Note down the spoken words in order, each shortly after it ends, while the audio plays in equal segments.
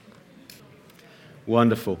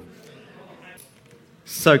Wonderful.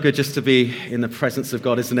 So good just to be in the presence of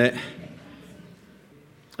God, isn't it?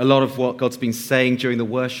 A lot of what God's been saying during the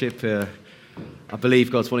worship, I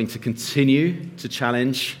believe God's wanting to continue to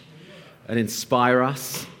challenge and inspire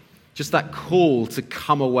us. Just that call to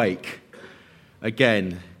come awake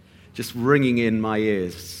again, just ringing in my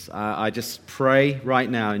ears. I just pray right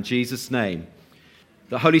now in Jesus' name,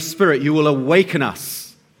 the Holy Spirit, you will awaken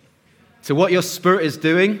us to what your Spirit is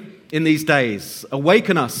doing in these days.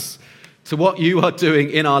 Awaken us to what you are doing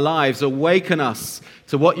in our lives. Awaken us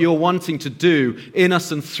to what you're wanting to do in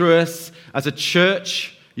us and through us as a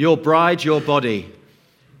church, your bride, your body,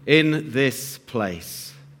 in this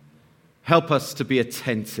place. Help us to be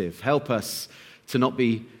attentive. Help us to not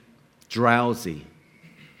be drowsy.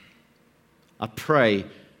 I pray,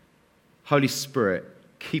 Holy Spirit,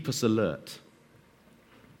 keep us alert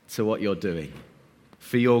to what you're doing.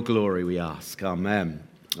 For your glory, we ask. Amen.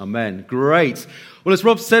 Amen. Great. Well, as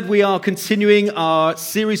Rob said, we are continuing our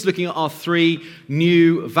series looking at our 3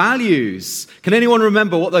 new values. Can anyone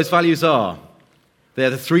remember what those values are? They're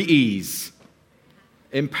the 3 E's.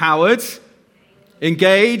 Empowered,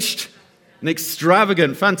 engaged, and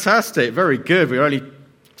extravagant. Fantastic. Very good. We're only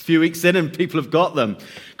a few weeks in and people have got them.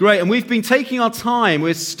 Great. And we've been taking our time.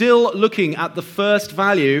 We're still looking at the first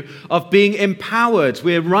value of being empowered.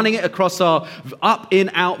 We're running it across our up, in,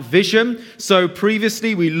 out vision. So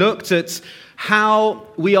previously we looked at how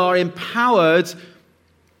we are empowered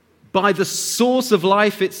by the source of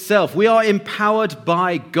life itself. We are empowered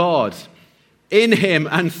by God. In Him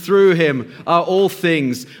and through Him are all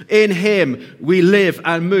things. In Him we live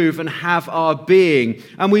and move and have our being.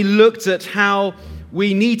 And we looked at how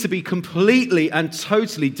we need to be completely and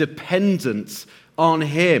totally dependent on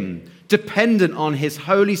Him, dependent on His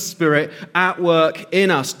Holy Spirit at work in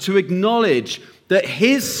us, to acknowledge that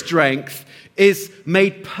His strength is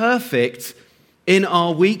made perfect in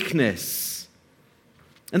our weakness,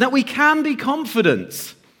 and that we can be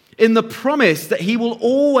confident in the promise that He will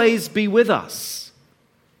always be with us,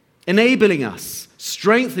 enabling us,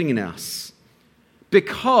 strengthening us,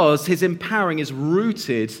 because His empowering is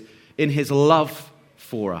rooted in His love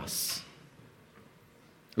for us.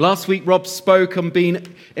 Last week, Rob spoke on being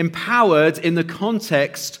empowered in the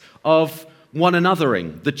context of one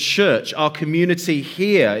anothering, the church, our community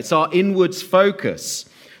here. It's our inwards focus.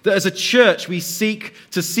 That as a church, we seek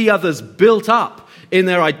to see others built up in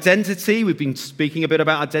their identity. We've been speaking a bit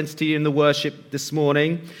about identity in the worship this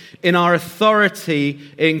morning. In our authority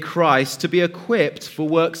in Christ, to be equipped for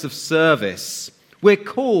works of service. We're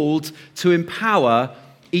called to empower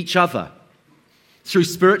each other. Through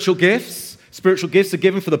spiritual gifts. Spiritual gifts are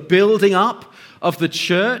given for the building up of the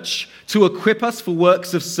church, to equip us for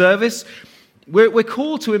works of service. We're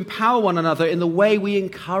called to empower one another in the way we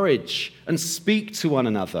encourage and speak to one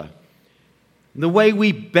another, in the way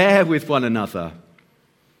we bear with one another,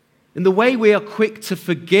 in the way we are quick to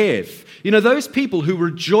forgive. You know, those people who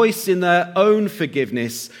rejoice in their own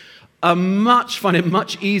forgiveness find it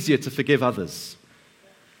much easier to forgive others.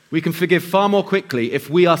 We can forgive far more quickly if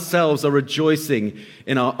we ourselves are rejoicing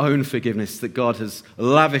in our own forgiveness that God has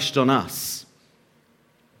lavished on us.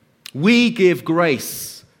 We give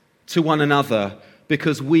grace to one another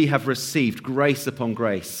because we have received grace upon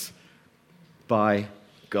grace by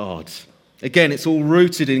God. Again, it's all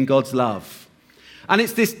rooted in God's love. And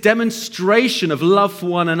it's this demonstration of love for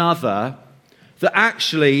one another that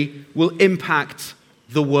actually will impact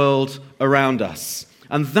the world around us.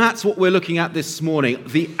 And that's what we're looking at this morning,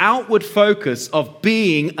 the outward focus of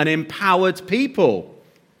being an empowered people.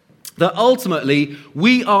 That ultimately,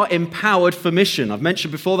 we are empowered for mission. I've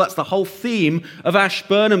mentioned before, that's the whole theme of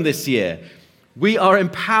Ashburnham this year. We are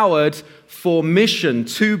empowered for mission,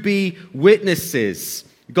 to be witnesses.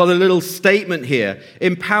 We've got a little statement here.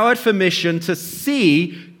 Empowered for mission to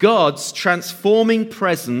see God's transforming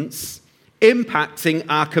presence impacting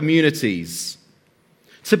our communities.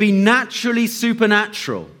 To be naturally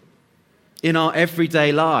supernatural in our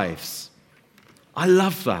everyday lives. I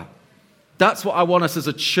love that. That's what I want us as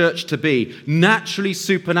a church to be. Naturally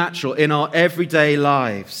supernatural in our everyday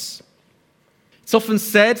lives. It's often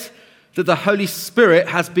said that the Holy Spirit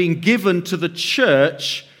has been given to the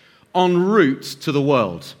church en route to the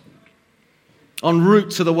world. En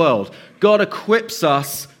route to the world. God equips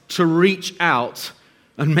us to reach out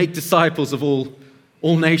and make disciples of all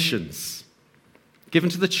nations. Given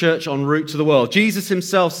to the church en route to the world. Jesus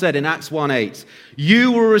himself said in Acts 1:8,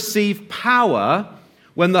 "You will receive power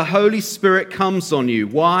when the Holy Spirit comes on you."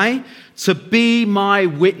 Why? "To be my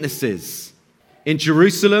witnesses in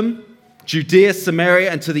Jerusalem, Judea, Samaria,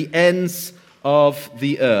 and to the ends of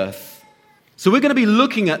the earth." So we're going to be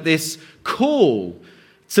looking at this call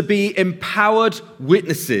to be empowered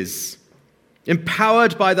witnesses,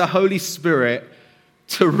 empowered by the Holy Spirit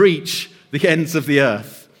to reach the ends of the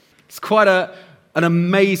earth. It's quite an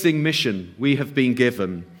amazing mission we have been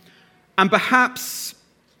given. And perhaps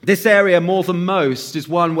this area more than most is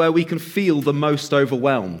one where we can feel the most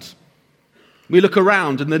overwhelmed. We look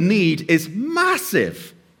around and the need is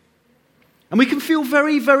massive. And we can feel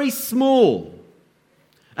very, very small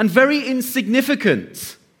and very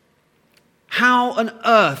insignificant. How on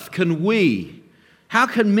earth can we, how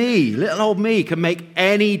can me, little old me, can make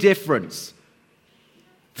any difference?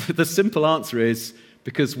 The simple answer is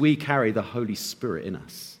because we carry the Holy Spirit in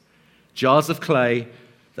us. Jars of clay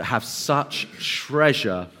that have such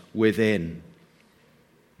treasure within.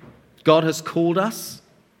 God has called us,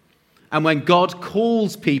 and when God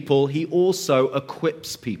calls people, he also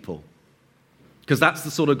equips people. Because that's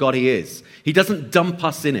the sort of God he is. He doesn't dump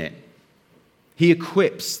us in it. He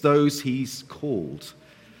equips those he's called.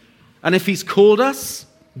 And if he's called us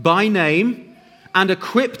by name and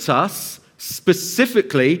equipped us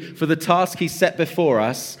specifically for the task he set before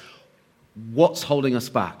us, what's holding us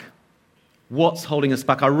back? What's holding us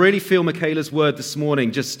back? I really feel Michaela's word this morning.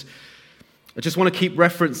 I just want to keep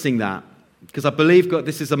referencing that because I believe God,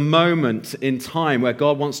 this is a moment in time where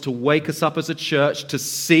God wants to wake us up as a church to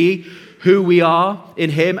see who we are in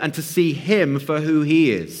him and to see him for who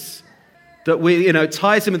he is. That it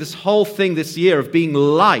ties in with this whole thing this year of being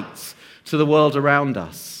light to the world around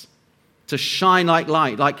us. To shine like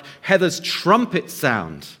light, like Heather's trumpet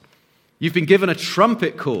sound. You've been given a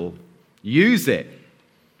trumpet call. Use it.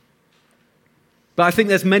 But I think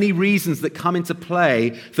there's many reasons that come into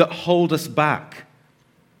play that hold us back.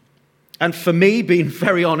 And for me, being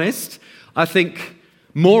very honest, I think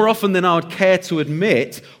more often than I would care to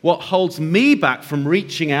admit, what holds me back from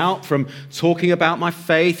reaching out, from talking about my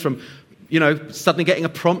faith, from suddenly getting a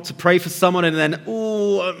prompt to pray for someone and then,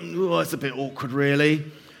 it's a bit awkward really.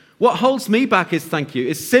 What holds me back is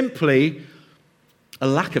simply a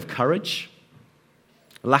lack of courage,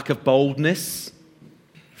 a lack of boldness,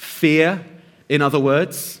 fear, in other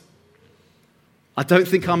words. I don't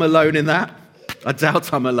think I'm alone in that. I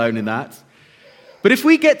doubt I'm alone in that. But if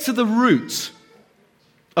we get to the root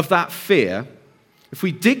of that fear, if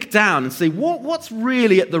we dig down and say, what's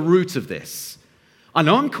really at the root of this? I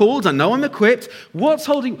know I'm called, I know I'm equipped. What's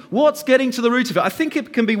getting to the root of it? I think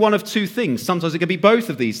it can be one of two things. Sometimes it can be both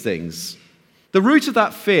of these things. The root of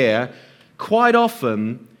that fear, quite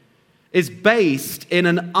often, is based in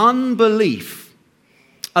an unbelief,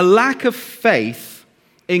 a lack of faith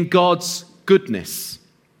in God's goodness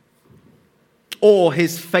or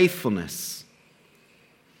his faithfulness.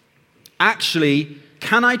 Actually,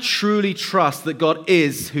 can I truly trust that God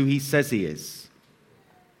is who he says he is?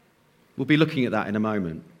 We'll be looking at that in a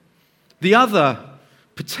moment. The other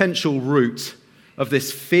potential root of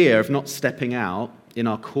this fear of not stepping out in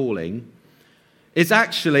our calling is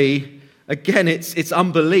actually, again, it's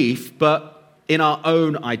unbelief, but in our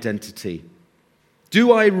own identity.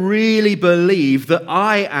 Do I really believe that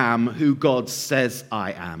I am who God says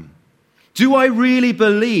I am? Do I really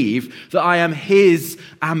believe that I am his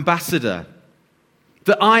ambassador?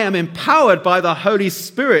 That I am empowered by the Holy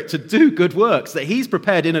Spirit to do good works that he's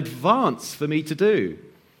prepared in advance for me to do?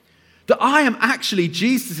 That I am actually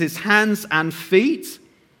Jesus' hands and feet?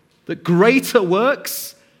 That greater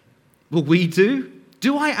works will we do?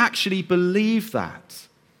 Do I actually believe that?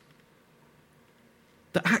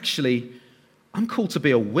 That actually I'm called to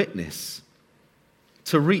be a witness,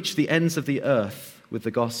 to reach the ends of the earth with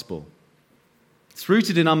the gospel. It's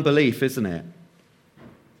rooted in unbelief, isn't it?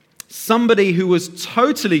 Somebody who was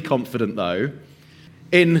totally confident, though,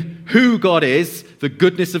 in who God is, the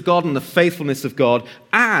goodness of God and the faithfulness of God,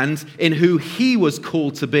 and in who he was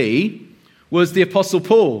called to be, was the Apostle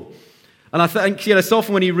Paul. And I think, so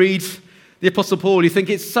often when you read the Apostle Paul, you think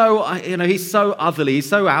it's so, he's so otherly, he's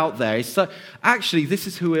so out there. Actually, this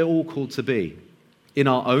is who we're all called to be in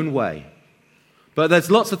our own way. But there's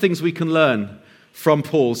lots of things we can learn from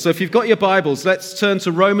Paul. So if you've got your Bibles, let's turn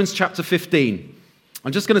to Romans chapter 15.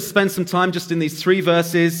 I'm just going to spend some time just in these 3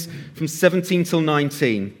 verses from 17 till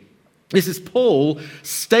 19. This is Paul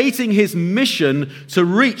stating his mission to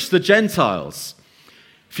reach the Gentiles.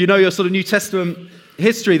 If you know your sort of New Testament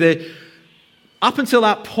history, up until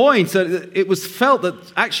that point, it was felt that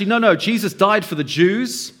actually, no, Jesus died for the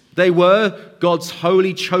Jews. They were God's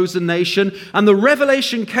holy chosen nation. And the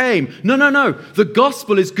revelation came, no, the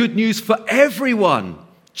gospel is good news for everyone,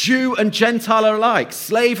 Jew and Gentile alike,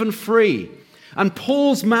 slave and free. And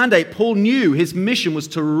Paul's mandate, Paul knew his mission was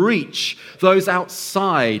to reach those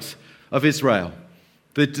outside of Israel,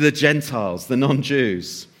 the Gentiles, the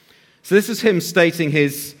non-Jews. So this is him stating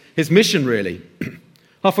his mission, really.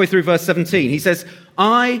 Halfway through verse 17, he says,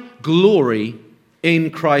 I glory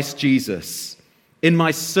in Christ Jesus, in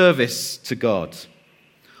my service to God.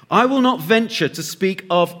 I will not venture to speak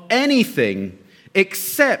of anything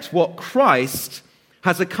except what Christ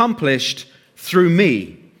has accomplished through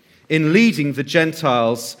me in leading the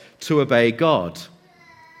Gentiles to obey God.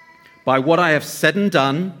 By what I have said and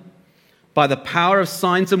done, by the power of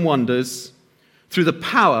signs and wonders, through the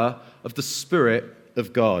power of the Spirit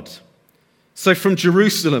of God. So from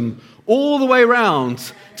Jerusalem all the way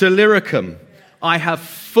round to Illyricum, I have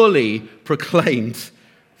fully proclaimed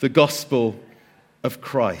the gospel of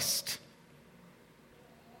Christ.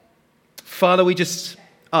 Father, we just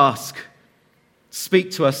ask,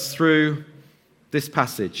 speak to us through this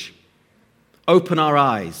passage. Open our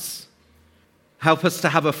eyes. Help us to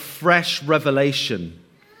have a fresh revelation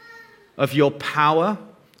of your power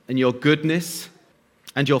and your goodness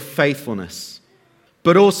and your faithfulness,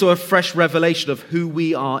 but also a fresh revelation of who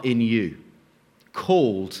we are in you,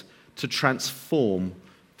 called to transform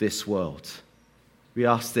this world. We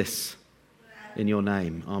ask this in your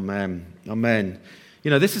name. Amen. Amen.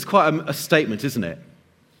 You know, this is quite a statement, isn't it?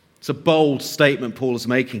 It's a bold statement Paul is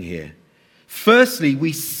making here. Firstly,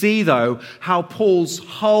 we see, though, how Paul's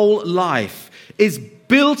whole life is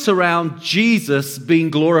built around Jesus being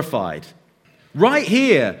glorified. Right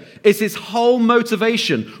here is his whole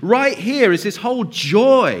motivation. Right here is his whole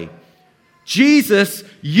joy. Jesus,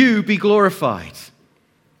 you be glorified.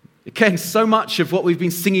 Again, so much of what we've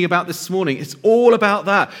been singing about this morning, it's all about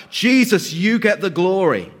that. Jesus, you get the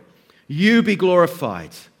glory. You be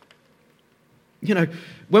glorified. You know,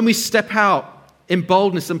 when we step out in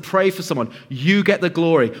boldness and pray for someone, you get the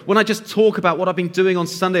glory. When I just talk about what I've been doing on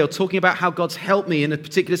Sunday or talking about how God's helped me in a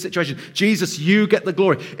particular situation, Jesus, you get the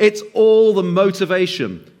glory. It's all the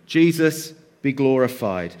motivation. Jesus, be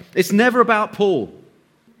glorified. It's never about Paul.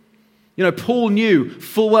 You know, Paul knew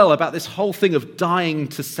full well about this whole thing of dying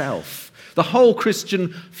to self. The whole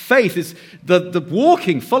Christian faith is the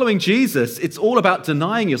walking, following Jesus. It's all about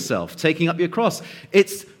denying yourself, taking up your cross.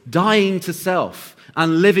 It's dying to self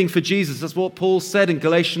and living for Jesus. That's what Paul said in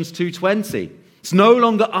Galatians 2:20. It's no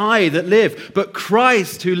longer I that live, but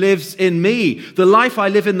Christ who lives in me. The life I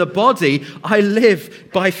live in the body, I live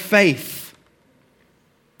by faith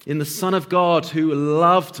in the Son of God who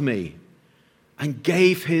loved me and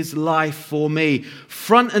gave his life for me.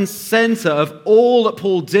 Front and center of all that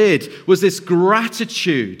Paul did was this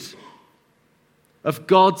gratitude of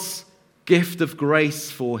God's gift of grace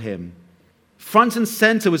for him. Front and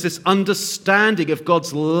center was this understanding of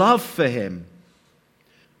God's love for him.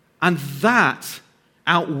 And that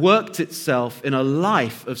outworked itself in a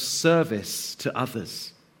life of service to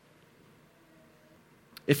others.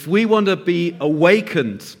 If we want to be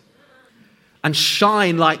awakened and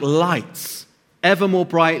shine like lights ever more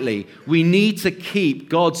brightly, we need to keep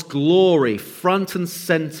God's glory front and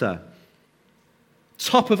center,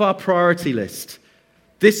 top of our priority list.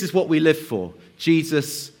 This is what we live for.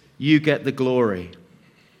 Jesus, you get the glory.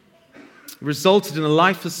 It resulted in a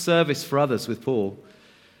life of service for others with Paul.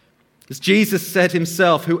 As Jesus said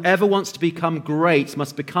himself, whoever wants to become great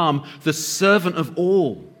must become the servant of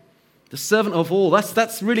all. The servant of all.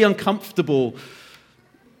 That's really uncomfortable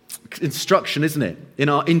instruction, isn't it? In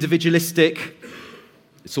our individualistic,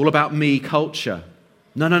 it's all about me culture.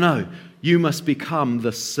 No. You must become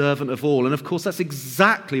the servant of all. And of course, that's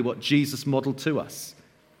exactly what Jesus modeled to us.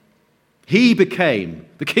 He became,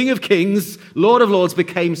 the King of Kings, Lord of Lords,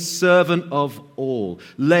 became servant of all,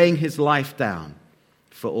 laying his life down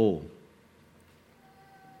for all.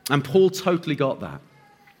 And Paul totally got that.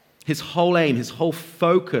 His whole aim, his whole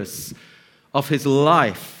focus of his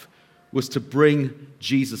life was to bring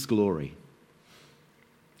Jesus glory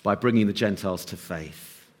by bringing the Gentiles to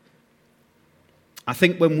faith. I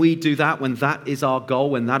think when we do that, when that is our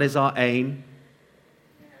goal, when that is our aim,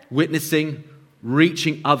 witnessing,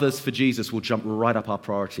 reaching others for Jesus will jump right up our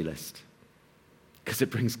priority list because it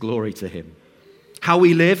brings glory to him. How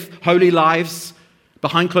we live holy lives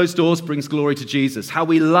behind closed doors brings glory to Jesus. How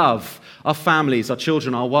we love our families, our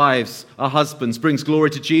children, our wives, our husbands brings glory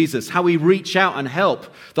to Jesus. How we reach out and help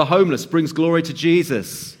the homeless brings glory to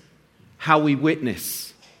Jesus. How we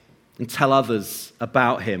witness and tell others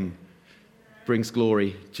about him brings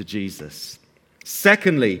glory to Jesus.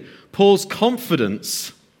 Secondly, Paul's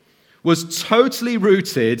confidence was totally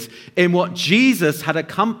rooted in what Jesus had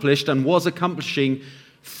accomplished and was accomplishing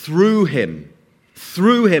through him.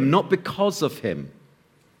 Through him, not because of him.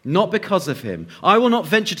 Not because of him. I will not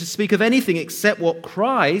venture to speak of anything except what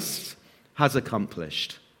Christ has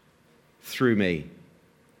accomplished through me.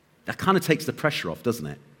 That kind of takes the pressure off, doesn't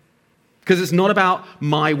it? Because it's not about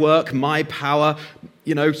my work, my power,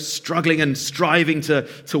 struggling and striving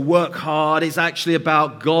to work hard. It's actually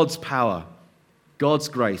about God's power, God's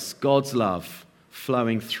grace, God's love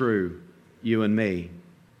flowing through you and me.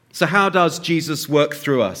 So how does Jesus work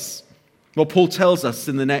through us? Well, Paul tells us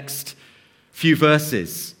in the next few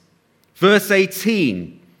verses. Verse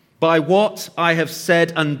 18, by what I have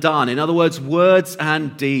said and done. In other words, words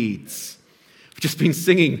and deeds. We've just been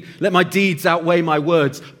singing, let my deeds outweigh my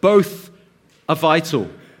words. Both are vital.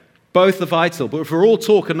 Both are vital. But if we're all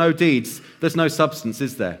talk and no deeds, there's no substance,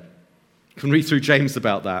 is there? You can read through James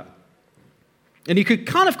about that. And you could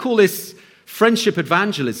kind of call this friendship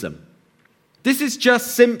evangelism. This is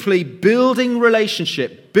just simply building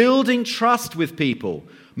relationship, building trust with people,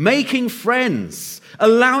 making friends,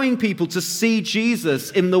 allowing people to see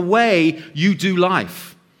Jesus in the way you do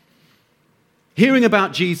life. Hearing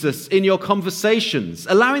about Jesus in your conversations,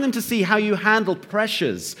 allowing them to see how you handle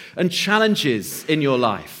pressures and challenges in your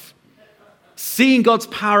life. Seeing God's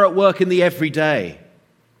power at work in the everyday.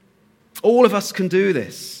 All of us can do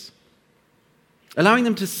this. Allowing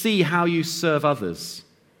them to see how you serve others.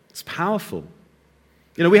 It's powerful.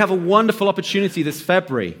 We have a wonderful opportunity this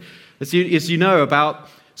February, as you know, about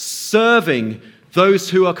serving those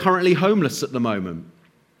who are currently homeless at the moment.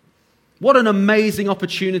 What an amazing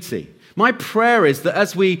opportunity. My prayer is that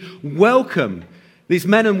as we welcome these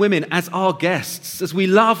men and women as our guests, as we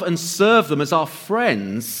love and serve them as our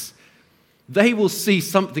friends, they will see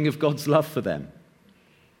something of God's love for them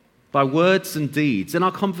by words and deeds, in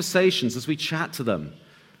our conversations as we chat to them,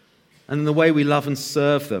 and in the way we love and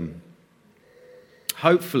serve them.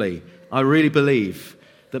 Hopefully, I really believe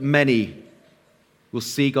that many will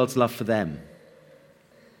see God's love for them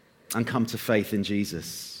and come to faith in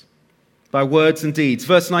Jesus. By words and deeds.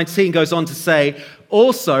 Verse 19 goes on to say,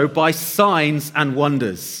 also by signs and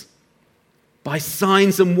wonders. By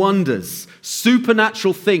signs and wonders.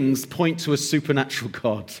 Supernatural things point to a supernatural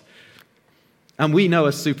God. And we know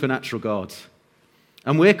a supernatural God.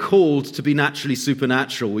 And we're called to be naturally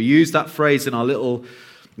supernatural. We use that phrase in our little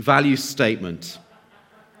value statement.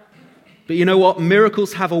 But you know what?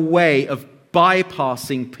 Miracles have a way of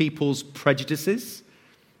bypassing people's prejudices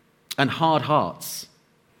and hard hearts.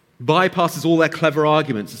 Bypasses all their clever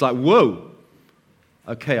arguments. It's like, whoa,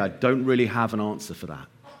 okay, I don't really have an answer for that.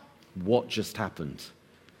 What just happened?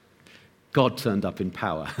 God turned up in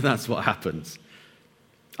power. That's what happened.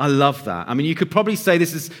 I love that. I mean, you could probably say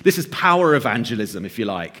this is power evangelism, if you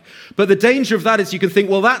like. But the danger of that is you can think,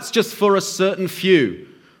 well, that's just for a certain few.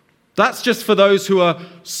 That's just for those who are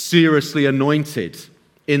seriously anointed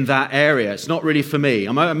in that area. It's not really for me.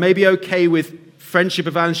 I'm maybe okay with friendship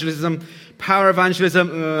evangelism, power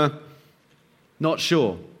evangelism, not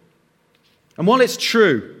sure. And while it's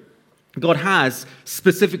true, God has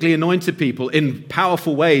specifically anointed people in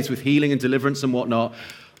powerful ways with healing and deliverance and whatnot,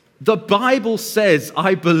 the Bible says,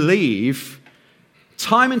 I believe,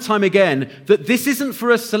 time and time again, that this isn't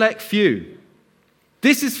for a select few.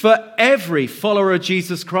 This is for every follower of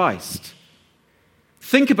Jesus Christ.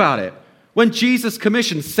 Think about it. When Jesus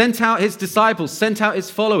commissioned, sent out his disciples, sent out his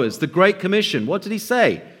followers, the Great Commission, what did he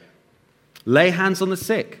say? Lay hands on the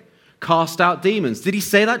sick, cast out demons. Did he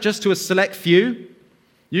say that just to a select few?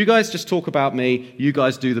 You guys just talk about me, you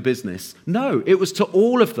guys do the business. No, it was to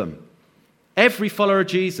all of them. Every follower of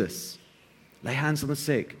Jesus. Lay hands on the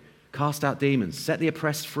sick, cast out demons, set the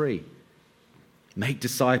oppressed free, make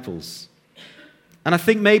disciples. And I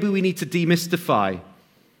think maybe we need to demystify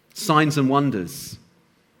signs and wonders.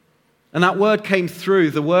 And that word came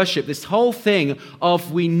through the worship, this whole thing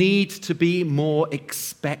of we need to be more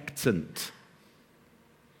expectant.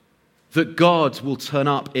 That God will turn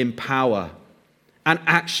up in power and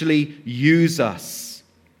actually use us.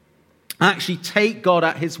 Actually take God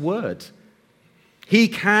at his word. He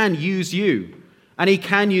can use you. And he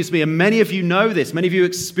can use me. And many of you know this. Many of you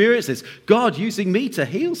experience this. God using me to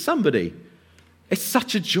heal somebody. It's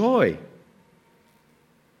such a joy.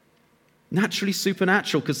 Naturally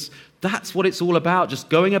supernatural, because that's what it's all about. Just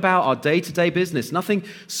going about our day-to-day business. Nothing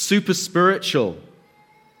super spiritual,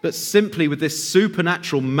 but simply with this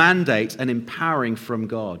supernatural mandate and empowering from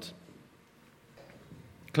God.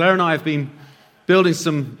 Claire and I have been building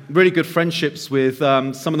some really good friendships with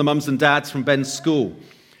some of the mums and dads from Ben's school.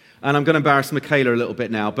 And I'm going to embarrass Michaela a little bit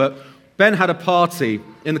now, but Ben had a party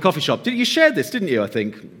in the coffee shop. You shared this, didn't you, I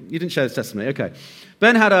think? You didn't share this testimony, okay.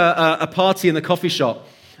 Ben had a party in the coffee shop,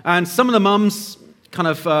 and some of the mums kind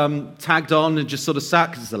of tagged on and just sort of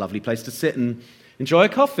sat, because it's a lovely place to sit and enjoy a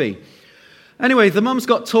coffee. Anyway, the mums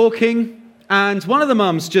got talking, and one of the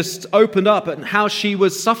mums just opened up at how she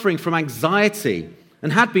was suffering from anxiety,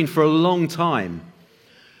 and had been for a long time.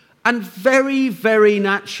 And very, very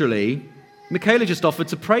naturally, Michaela just offered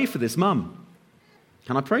to pray for this mum.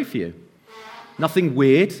 Can I pray for you? Nothing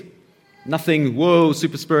weird, nothing, whoa,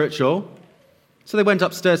 super spiritual. So they went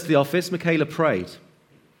upstairs to the office. Michaela prayed.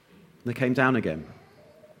 They came down again.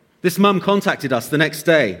 This mum contacted us the next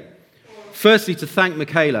day, firstly to thank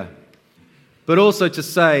Michaela, but also to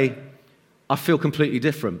say, I feel completely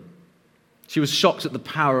different. She was shocked at the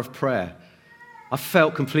power of prayer. I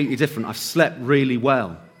felt completely different. I've slept really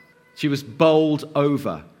well. She was bowled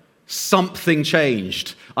over. Something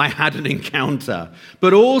changed. I had an encounter.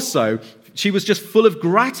 But also, she was just full of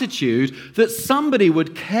gratitude that somebody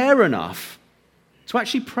would care enough to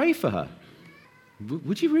actually pray for her.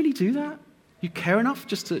 Would you really do that? You care enough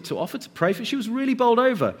just to offer to pray for her? She was really bowled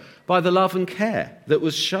over by the love and care that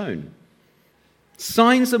was shown.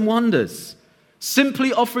 Signs and wonders.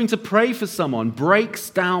 Simply offering to pray for someone breaks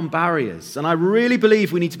down barriers. And I really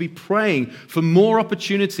believe we need to be praying for more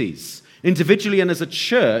opportunities, individually and as a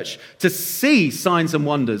church, to see signs and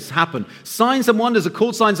wonders happen. Signs and wonders are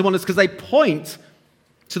called signs and wonders because they point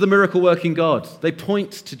to the miracle-working God. They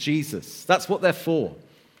point to Jesus. That's what they're for.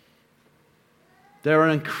 They're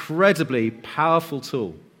an incredibly powerful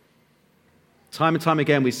tool. Time and time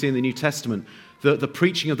again, we see in the New Testament that the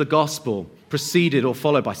preaching of the gospel preceded or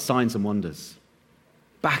followed by signs and wonders,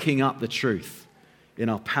 backing up the truth in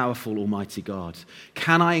our powerful, almighty God.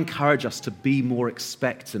 Can I encourage us to be more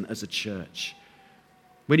expectant as a church?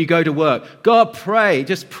 When you go to work, God, pray,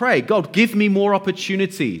 just pray. God, give me more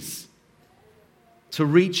opportunities to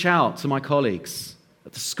reach out to my colleagues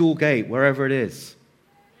at the school gate, wherever it is,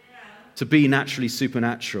 to be naturally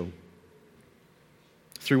supernatural.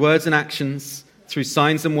 Through words and actions, through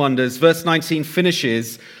signs and wonders. Verse 19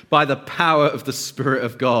 finishes by the power of the Spirit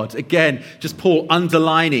of God. Again, just Paul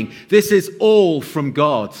underlining, this is all from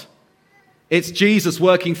God. It's Jesus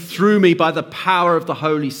working through me by the power of the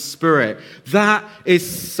Holy Spirit. That is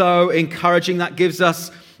so encouraging. That gives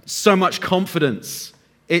us so much confidence.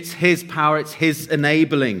 It's His power. It's His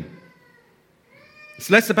enabling. It's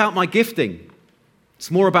less about my gifting. It's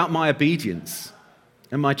more about my obedience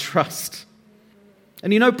and my trust.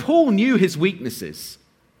 And you know, Paul knew his weaknesses.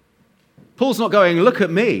 Paul's not going, look at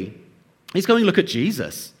me. He's going, look at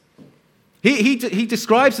Jesus. He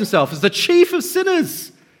describes himself as the chief of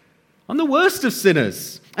sinners. I'm the worst of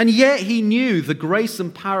sinners. And yet he knew the grace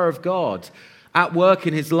and power of God at work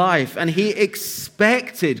in his life. And he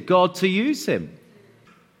expected God to use him.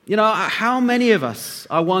 You know, how many of us,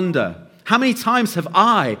 I wonder, how many times have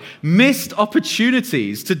I missed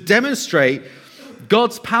opportunities to demonstrate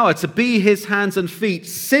God's power, to be His hands and feet,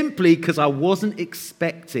 simply because I wasn't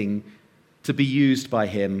expecting to be used by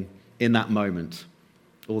Him in that moment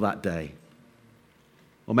or that day?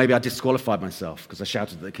 Or maybe I disqualified myself because I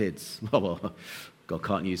shouted at the kids, well, God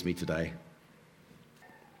can't use me today.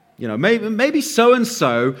 You know, maybe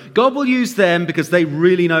so-and-so, God will use them because they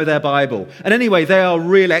really know their Bible. And anyway, they are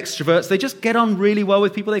real extroverts. They just get on really well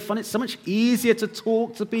with people. They find it so much easier to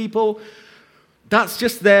talk to people. That's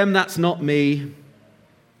just them. That's not me.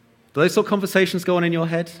 Do those sort of conversations go on in your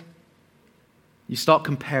head? You start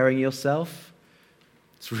comparing yourself.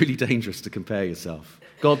 It's really dangerous to compare yourself.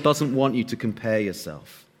 God doesn't want you to compare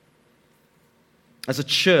yourself. As a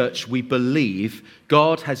church, we believe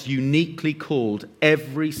God has uniquely called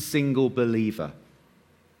every single believer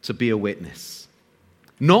to be a witness.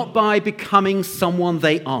 Not by becoming someone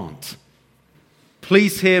they aren't.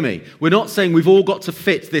 Please hear me. We're not saying we've all got to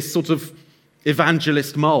fit this sort of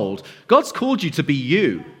evangelist mold. God's called you to be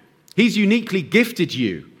you. He's uniquely gifted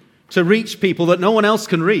you to reach people that no one else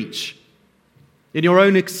can reach in your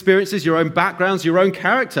own experiences, your own backgrounds, your own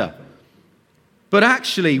character. But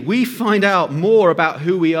actually, we find out more about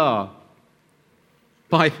who we are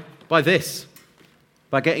by this,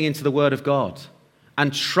 by getting into the Word of God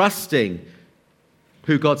and trusting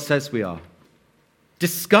who God says we are,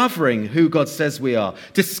 discovering who God says we are,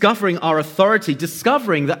 discovering our authority,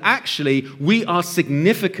 discovering that actually we are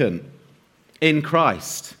significant in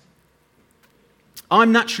Christ.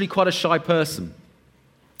 I'm naturally quite a shy person.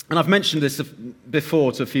 And I've mentioned this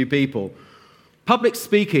before to a few people. Public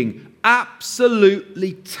speaking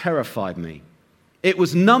absolutely terrified me. It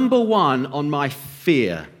was number one on my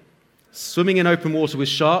fear. Swimming in open water with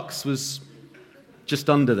sharks was just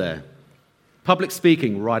under there. Public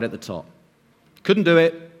speaking right at the top. Couldn't do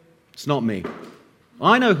it. It's not me.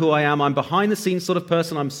 I know who I am. I'm behind the scenes sort of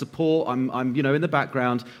person. I'm support. I'm in the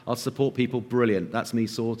background. I'll support people. Brilliant. That's me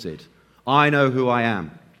sorted. I know who I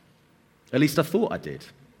am. At least I thought I did.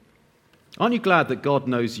 Aren't you glad that God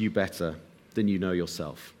knows you better than you know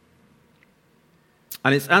yourself?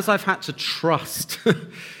 And it's as I've had to trust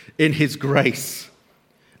in His grace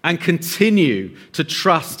and continue to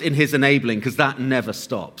trust in His enabling, because that never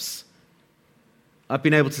stops. I've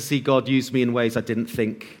been able to see God use me in ways I didn't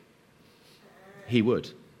think he would.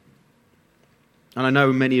 And I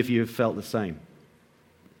know many of you have felt the same.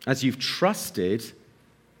 As you've trusted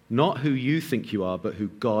not who you think you are, but who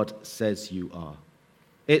God says you are.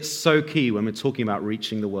 It's so key when we're talking about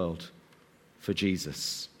reaching the world for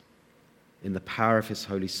Jesus in the power of his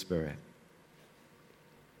Holy Spirit.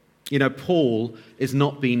 You know, Paul is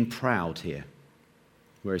not being proud here,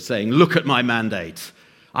 where he's saying, look at my mandate.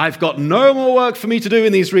 I've got no more work for me to do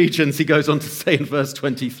in these regions, he goes on to say in verse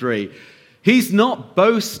 23. He's not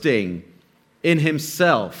boasting in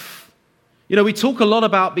himself. You know, we talk a lot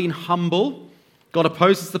about being humble. God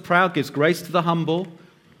opposes the proud, gives grace to the humble.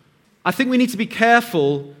 I think we need to be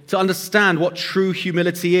careful to understand what true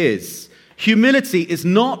humility is. Humility is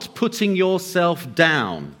not putting yourself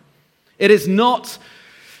down. It is not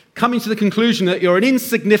coming to the conclusion that you're an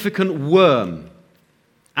insignificant worm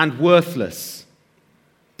and worthless.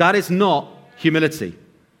 That is not humility.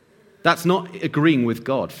 That's not agreeing with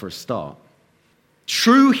God for a start.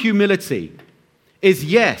 True humility is,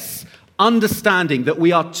 yes, understanding that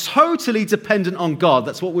we are totally dependent on God.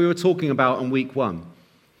 That's what we were talking about in week 1.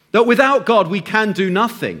 That without God we can do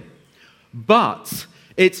nothing. But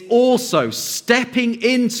it's also stepping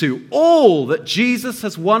into all that Jesus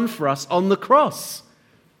has won for us on the cross.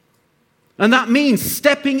 And that means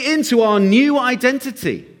stepping into our new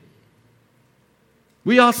identity.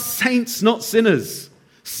 We are saints, not sinners.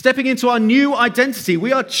 Stepping into our new identity.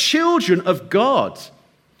 We are children of God.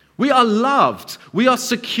 We are loved. We are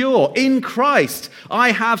secure. In Christ,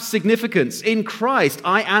 I have significance. In Christ,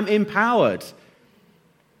 I am empowered.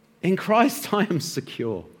 In Christ, I am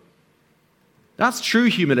secure. That's true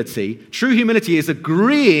humility. True humility is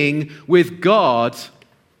agreeing with God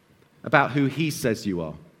about who he says you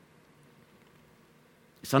are.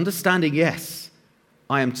 It's understanding, yes,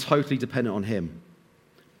 I am totally dependent on him.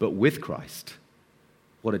 But with Christ,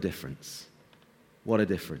 what a difference. What a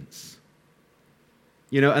difference.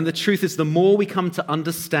 You know, and the truth is, the more we come to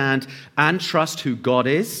understand and trust who God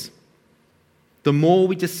is, the more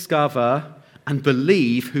we discover and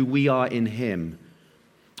believe who we are in him.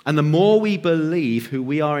 And the more we believe who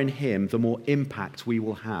we are in him, the more impact we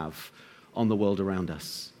will have on the world around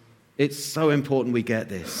us. It's so important we get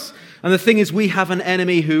this. And the thing is, we have an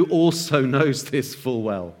enemy who also knows this full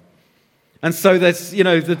well. And so there's, you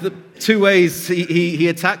know, the two ways he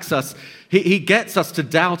attacks us. He gets us to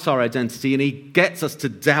doubt our identity, and he gets us to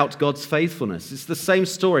doubt God's faithfulness. It's the same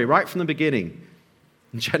story right from the beginning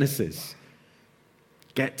in Genesis.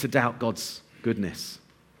 Get to doubt God's goodness.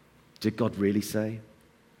 Did God really say?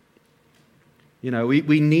 You know,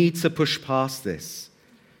 we need to push past this.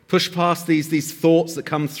 Push past these thoughts that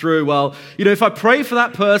come through. Well, you know, if I pray for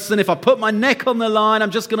that person, if I put my neck on the line,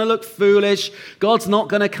 I'm just going to look foolish. God's not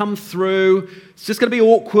going to come through. It's just going to be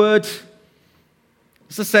awkward.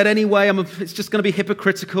 As I said, anyway, it's just going to be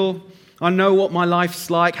hypocritical. I know what my life's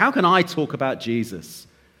like. How can I talk about Jesus?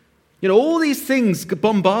 You know, all these things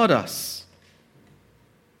bombard us.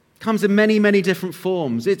 It comes in many, many different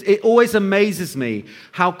forms. It always amazes me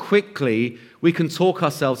how quickly we can talk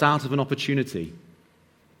ourselves out of an opportunity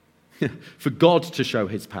for God to show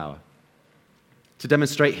his power, to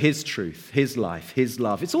demonstrate his truth, his life, his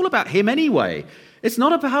love. It's all about him anyway. It's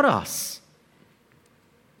not about us.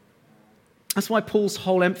 That's why Paul's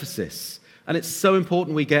whole emphasis, and it's so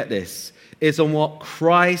important we get this, is on what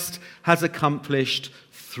Christ has accomplished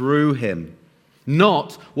through him,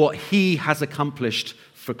 not what he has accomplished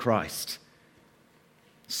for Christ.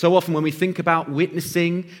 So often when we think about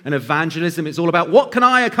witnessing and evangelism, it's all about what can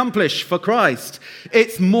I accomplish for Christ?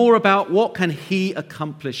 It's more about what can he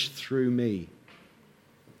accomplish through me?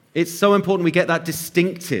 It's so important we get that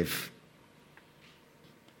distinctive.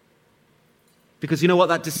 Because you know what?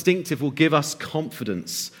 That distinctive will give us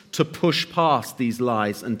confidence to push past these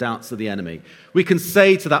lies and doubts of the enemy. We can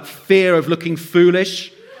say to that fear of looking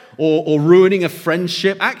foolish or ruining a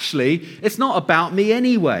friendship, actually, it's not about me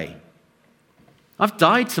anyway. I've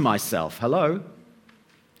died to myself. Hello?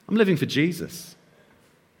 I'm living for Jesus.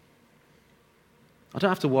 I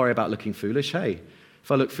don't have to worry about looking foolish. Hey,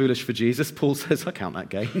 if I look foolish for Jesus, Paul says, I count that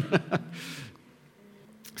gain.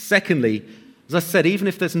 Secondly, as I said, even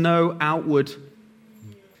if there's no outward,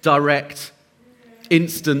 direct,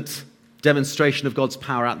 instant demonstration of God's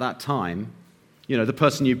power at that time, you know, the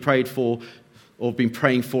person you prayed for or been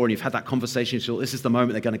praying for and you've had that conversation, you thought, this is the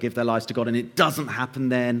moment they're going to give their lives to God, and it doesn't happen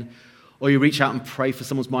then. Or you reach out and pray for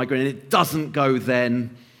someone's migraine and it doesn't go then. You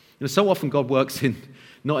know, so often God works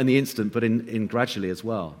not in the instant, but in gradually as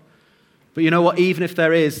well. But you know what? Even if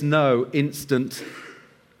there is no instant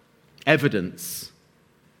evidence,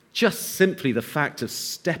 just simply the fact of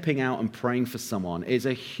stepping out and praying for someone is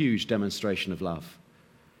a huge demonstration of love.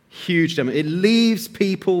 Huge demo. It leaves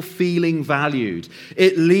people feeling valued.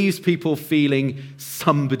 It leaves people feeling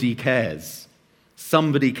somebody cares.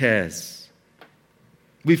 Somebody cares.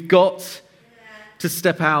 We've got to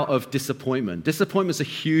step out of disappointment. Disappointment's a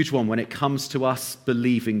huge one when it comes to us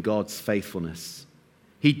believing God's faithfulness.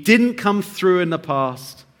 He didn't come through in the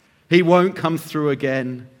past. He won't come through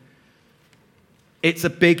again. It's a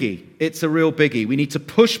biggie. It's a real biggie. We need to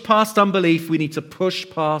push past unbelief. We need to push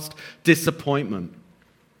past disappointment.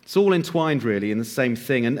 It's all entwined, really, in the same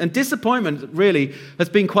thing. And disappointment, really, has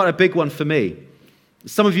been quite a big one for me.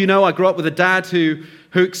 Some of you know I grew up with a dad who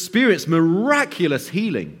experienced miraculous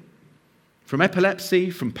healing from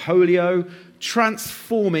epilepsy, from polio,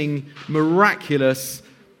 transforming, miraculous,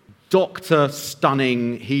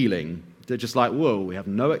 doctor-stunning healing. They're just like, whoa, we have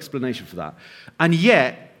no explanation for that. And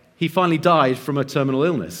yet, he finally died from a terminal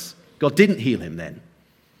illness. God didn't heal him then.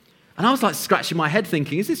 And I was like scratching my head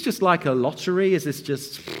thinking, is this just like a lottery? Is this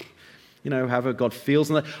just, however God feels?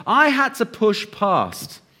 And I had to push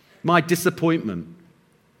past my disappointment.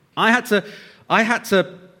 I had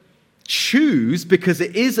to choose, because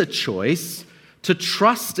it is a choice, to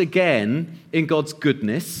trust again in God's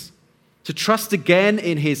goodness, to trust again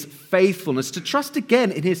in his faithfulness, to trust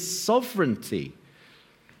again in his sovereignty,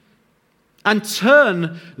 and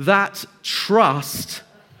turn that trust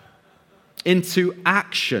into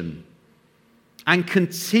action and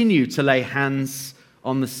continue to lay hands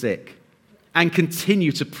on the sick and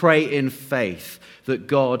continue to pray in faith that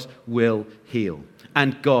God will heal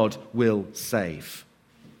and God will save.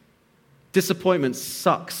 Disappointment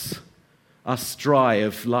sucks us dry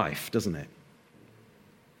of life, doesn't it?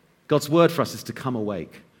 God's word for us is to come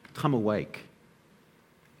awake. Come awake.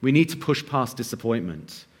 We need to push past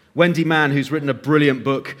disappointment. Wendy Mann, who's written a brilliant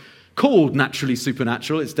book called Naturally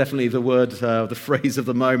Supernatural, it's definitely the word, the phrase of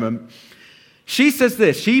the moment. She says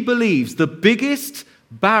this: she believes the biggest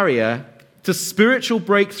barrier to spiritual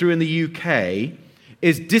breakthrough in the UK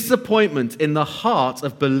is disappointment in the heart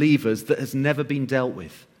of believers that has never been dealt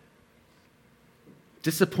with.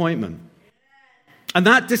 Disappointment. And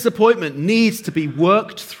that disappointment needs to be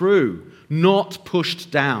worked through, not pushed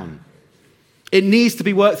down. It needs to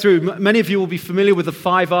be worked through. Many of you will be familiar with the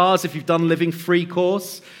 5 R's if you've done Living Free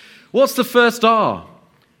course. What's the first R?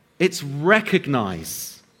 It's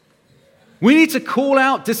recognize. We need to call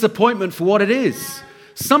out disappointment for what it is.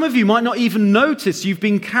 Some of you might not even notice you've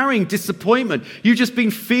been carrying disappointment. You've just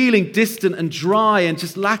been feeling distant and dry and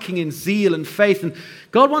just lacking in zeal and faith. And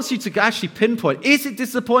God wants you to actually pinpoint, is it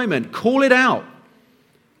disappointment? Call it out.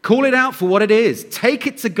 Call it out for what it is. Take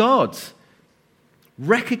it to God.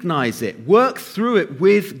 Recognize it. Work through it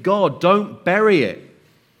with God. Don't bury it.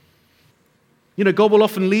 God will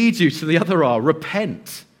often lead you to the other R,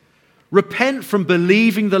 repent. Repent from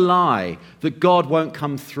believing the lie that God won't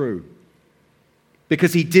come through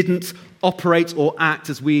because he didn't operate or act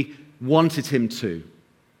as we wanted him to.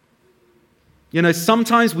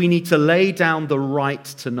 Sometimes we need to lay down the right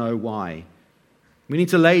to know why. We need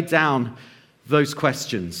to lay down those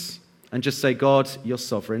questions and just say, God, you're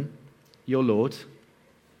sovereign, you're Lord,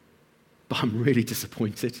 but I'm really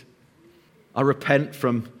disappointed. I repent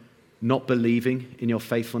from not believing in your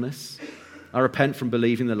faithfulness. I repent from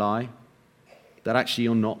believing the lie that actually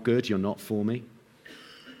you're not good, you're not for me.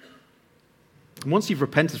 And once you've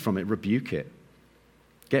repented from it, rebuke it.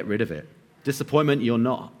 Get rid of it. Disappointment,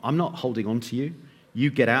 I'm not holding on to you. You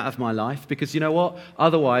get out of my life, because you know what?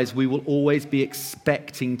 Otherwise, we will always be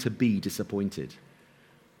expecting to be disappointed.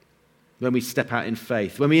 When we step out in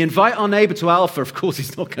faith, when we invite our neighbor to Alpha, of course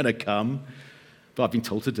he's not going to come, but I've been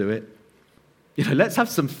told to do it. Let's have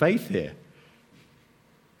some faith here.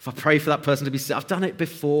 If I pray for that person to be saved, I've done it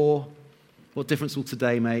before. What difference will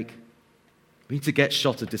today make? We need to get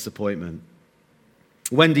shot of disappointment.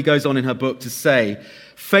 Wendy goes on in her book to say,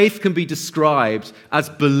 faith can be described as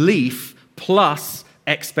belief plus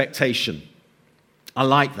expectation. I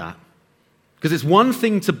like that. Because it's one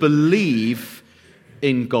thing to believe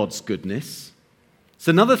in God's goodness. It's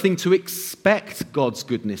another thing to expect God's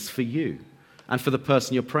goodness for you and for the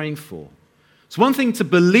person you're praying for. It's one thing to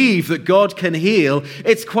believe that God can heal.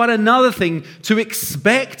 It's quite another thing to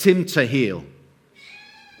expect him to heal.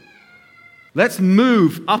 Let's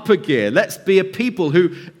move up a gear. Let's be a people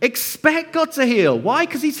who expect God to heal. Why?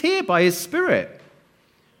 Because he's here by his Spirit.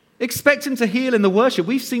 Expect him to heal in the worship.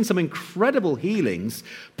 We've seen some incredible healings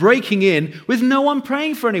breaking in with no one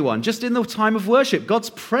praying for anyone, just in the time of worship. God's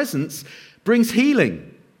presence brings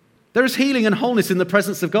healing. There is healing and wholeness in the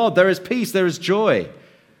presence of God. There is peace. There is joy.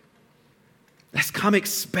 Let's come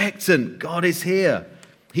expectant. God is here.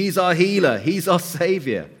 He's our healer. He's our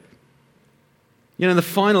Savior. The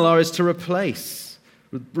final R is to replace.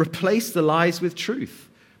 Replace the lies with truth.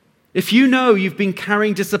 If you know you've been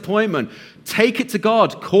carrying disappointment, take it to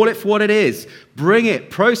God, call it for what it is, bring it,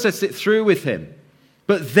 process it through with him,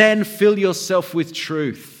 but then fill yourself with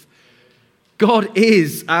truth. God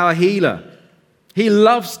is our healer. He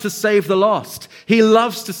loves to save the lost. He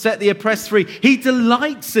loves to set the oppressed free. He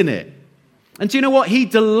delights in it. And do you know what? He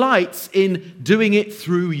delights in doing it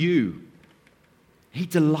through you. He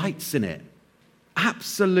delights in it.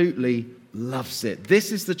 Absolutely loves it.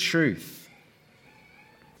 This is the truth.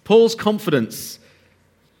 Paul's confidence,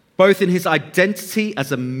 both in his identity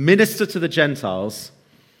as a minister to the Gentiles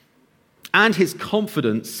and his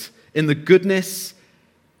confidence in the goodness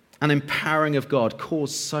and empowering of God,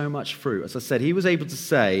 caused so much fruit. As I said, he was able to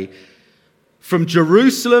say, from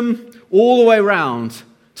Jerusalem all the way around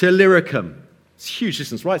to Illyricum, it's a huge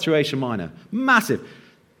distance, right through Asia Minor, massive.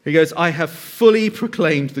 He goes, I have fully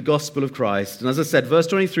proclaimed the gospel of Christ. And as I said, verse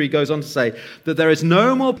 23 goes on to say that there is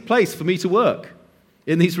no more place for me to work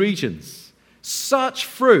in these regions. Such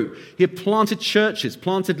fruit. He had planted churches,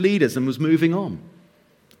 planted leaders, and was moving on.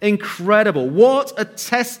 Incredible. What a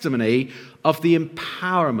testimony of the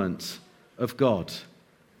empowerment of God.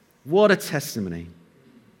 What a testimony.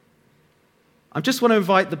 I just want to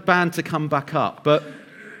invite the band to come back up, but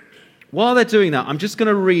while they're doing that, I'm just going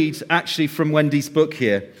to read, actually, from Wendy's book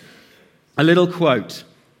here, a little quote.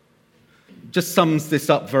 Just sums this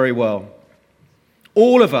up very well.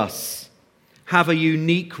 All of us have a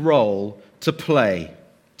unique role to play.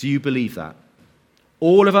 Do you believe that?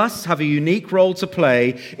 All of us have a unique role to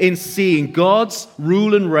play in seeing God's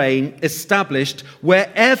rule and reign established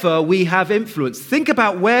wherever we have influence. Think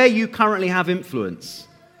about where you currently have influence.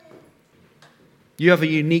 You have a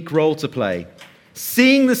unique role to play.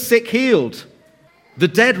 Seeing the sick healed, the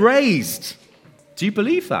dead raised. Do you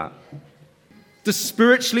believe that? The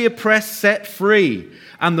spiritually oppressed set free,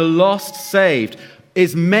 and the lost saved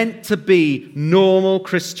is meant to be normal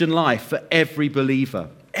Christian life for every believer.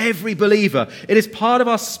 Every believer. It is part of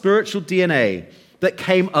our spiritual DNA that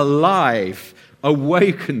came alive,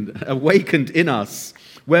 awakened in us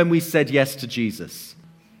when we said yes to Jesus.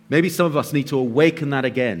 Maybe some of us need to awaken that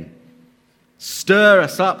again. Stir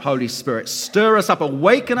us up, Holy Spirit. Stir us up.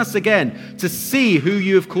 Awaken us again to see who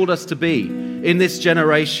you have called us to be in this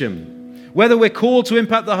generation. Whether we're called to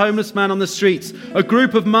impact the homeless man on the streets, a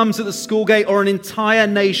group of mums at the school gate, or an entire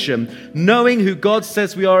nation, knowing who God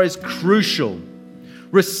says we are is crucial.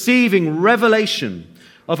 Receiving revelation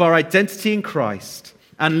of our identity in Christ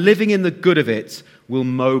and living in the good of it will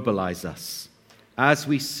mobilize us as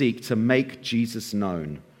we seek to make Jesus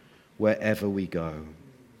known wherever we go.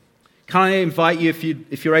 Can I invite you,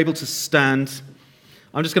 if you're able to stand,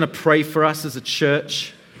 I'm just going to pray for us as a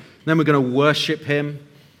church. Then we're going to worship him.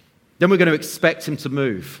 Then we're going to expect him to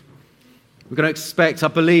move. We're going to expect, I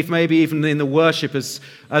believe, maybe even in the worship, as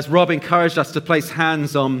Rob encouraged us to place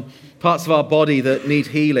hands on parts of our body that need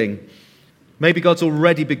healing. Maybe God's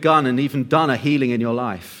already begun and even done a healing in your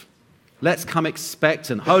life. Let's come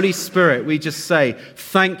expectant. Holy Spirit, we just say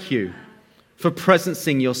thank you for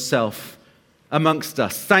presencing yourself amongst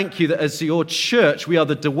us. Thank you that as your church, we are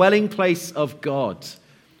the dwelling place of God.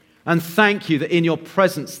 And thank you that in your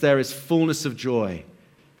presence there is fullness of joy.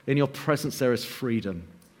 In your presence there is freedom.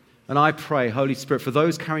 And I pray, Holy Spirit, for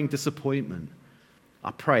those carrying disappointment,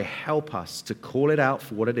 I pray, help us to call it out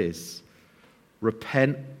for what it is,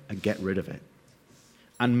 repent and get rid of it,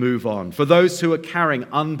 and move on. For those who are carrying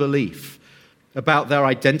unbelief about their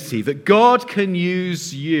identity, that God can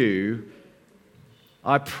use you,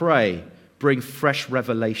 I pray, bring fresh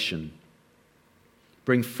revelation.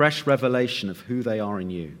 Bring fresh revelation of who they are in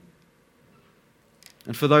you.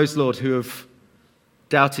 And for those, Lord, who have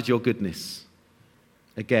doubted your goodness,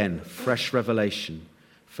 again, fresh revelation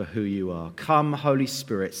for who you are. Come, Holy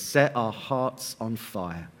Spirit, set our hearts on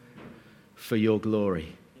fire for your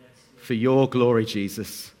glory. For your glory,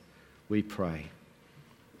 Jesus, we pray.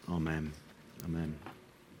 Amen. Amen.